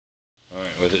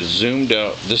Alright, with it zoomed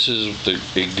out, this is the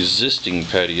existing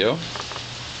patio.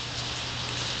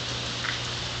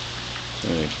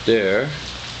 Right there.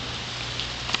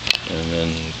 And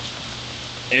then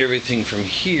everything from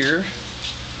here,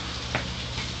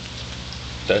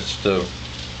 that's the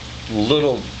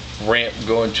little ramp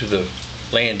going to the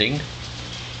landing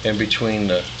in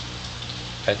between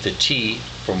at the T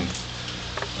from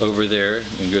over there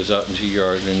and goes out into the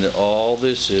yard. And all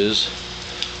this is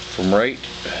from right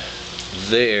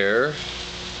there.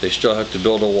 They still have to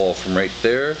build a wall from right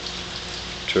there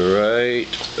to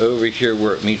right over here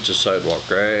where it meets the sidewalk,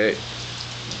 right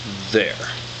there.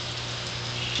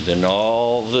 Then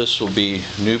all this will be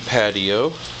new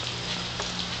patio,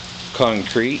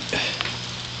 concrete,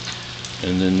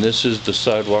 and then this is the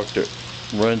sidewalk that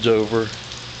runs over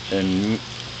and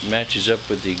matches up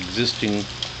with the existing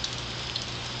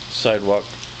sidewalk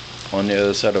on the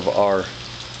other side of our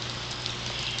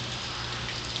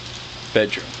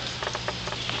bedroom.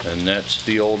 And that's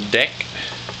the old deck,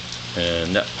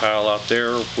 and that pile out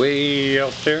there, way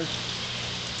out there,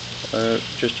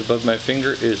 just above my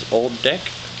finger, is old deck.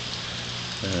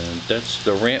 And that's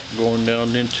the ramp going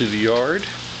down into the yard.